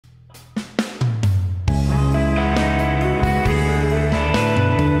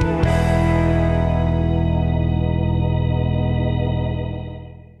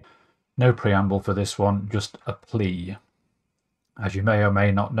No preamble for this one, just a plea. As you may or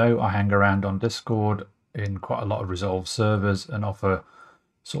may not know, I hang around on Discord in quite a lot of Resolve servers and offer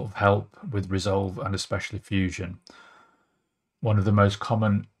sort of help with Resolve and especially Fusion. One of the most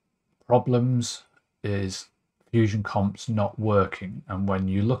common problems is Fusion comps not working, and when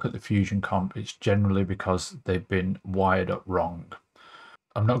you look at the Fusion comp, it's generally because they've been wired up wrong.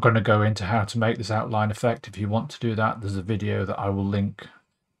 I'm not going to go into how to make this outline effect. If you want to do that, there's a video that I will link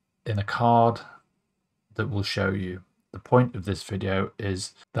in a card that will show you. The point of this video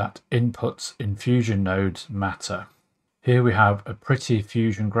is that inputs in Fusion nodes matter. Here we have a pretty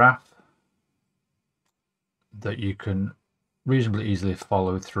Fusion graph that you can reasonably easily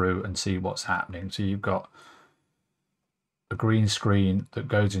follow through and see what's happening. So you've got a green screen that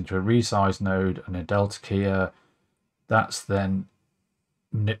goes into a resize node and a delta keyer. That's then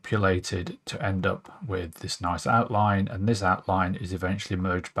manipulated to end up with this nice outline, and this outline is eventually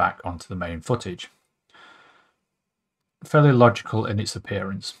merged back onto the main footage. Fairly logical in its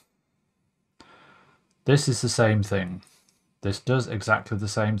appearance. This is the same thing. This does exactly the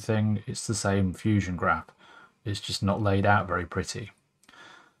same thing. It's the same Fusion graph. It's just not laid out very pretty.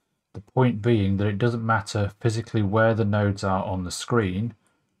 The point being that it doesn't matter physically where the nodes are on the screen.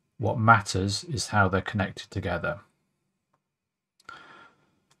 What matters is how they're connected together.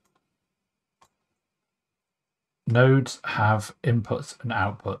 Nodes have inputs and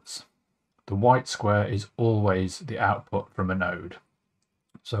outputs. The white square is always the output from a node.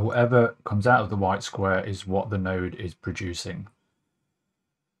 So whatever comes out of the white square is what the node is producing.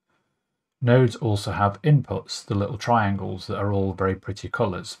 Nodes also have inputs, the little triangles that are all very pretty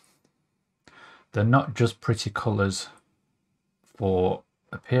colours. They're not just pretty colours for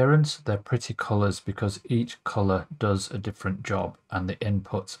appearance, they're pretty colours because each colour does a different job and the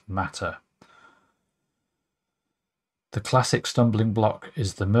inputs matter. The classic stumbling block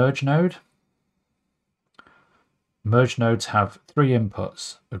is the merge node. Merge nodes have three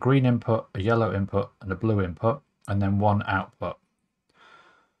inputs: a green input, a yellow input, and a blue input, and then one output.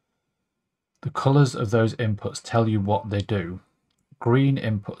 The colours of those inputs tell you what they do. Green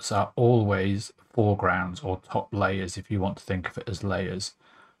inputs are always foregrounds or top layers, if you want to think of it as layers.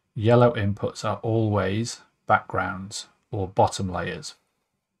 Yellow inputs are always backgrounds or bottom layers.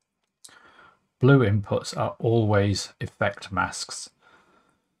 Blue inputs are always effect masks.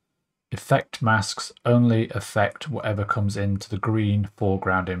 Effect masks only affect whatever comes into the green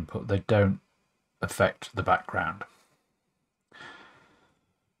foreground input. They don't affect the background.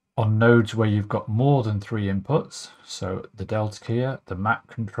 On nodes where you've got more than three inputs, so the delta keyer, the map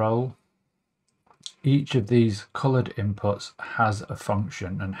control, each of these coloured inputs has a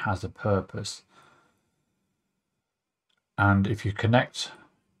function and has a purpose. And if you connect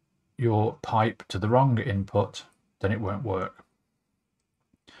your pipe to the wrong input, then it won't work.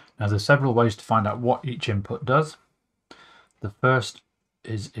 Now there's several ways to find out what each input does. The first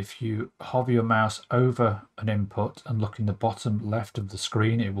is if you hover your mouse over an input and look in the bottom left of the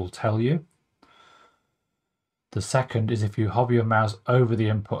screen, it will tell you. The second is if you hover your mouse over the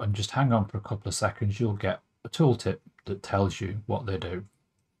input and just hang on for a couple of seconds, you'll get a tooltip that tells you what they do.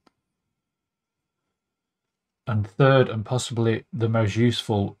 And third, and possibly the most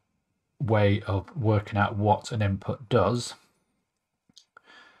useful way of working out what an input does,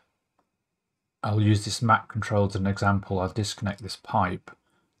 I'll use this map control as an example. I'll disconnect this pipe.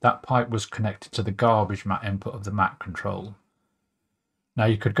 That pipe was connected to the garbage mat input of the map control. Now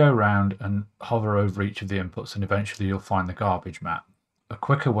you could go around and hover over each of the inputs and eventually you'll find the garbage mat. A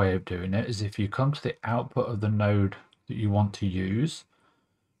quicker way of doing it is if you come to the output of the node that you want to use,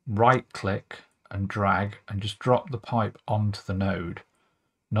 right click and drag and just drop the pipe onto the node.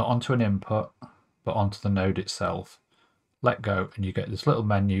 Not onto an input, but onto the node itself. Let go and you get this little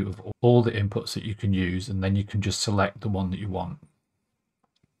menu of all the inputs that you can use, and then you can just select the one that you want.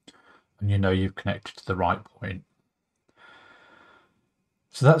 And you know you've connected to the right point.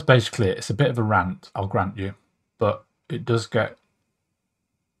 So that's basically it. It's a bit of a rant, I'll grant you, but it does get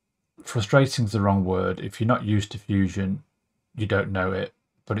frustrating is the wrong word. If you're not used to Fusion, you don't know it,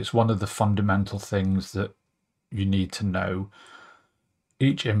 but it's one of the fundamental things that you need to know.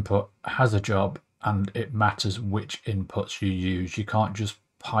 Each input has a job and it matters which inputs you use. You can't just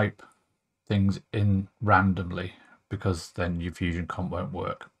pipe things in randomly because then your Fusion comp won't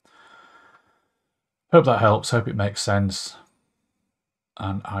work. Hope that helps, hope it makes sense,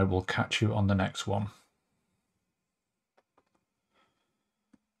 and I will catch you on the next one.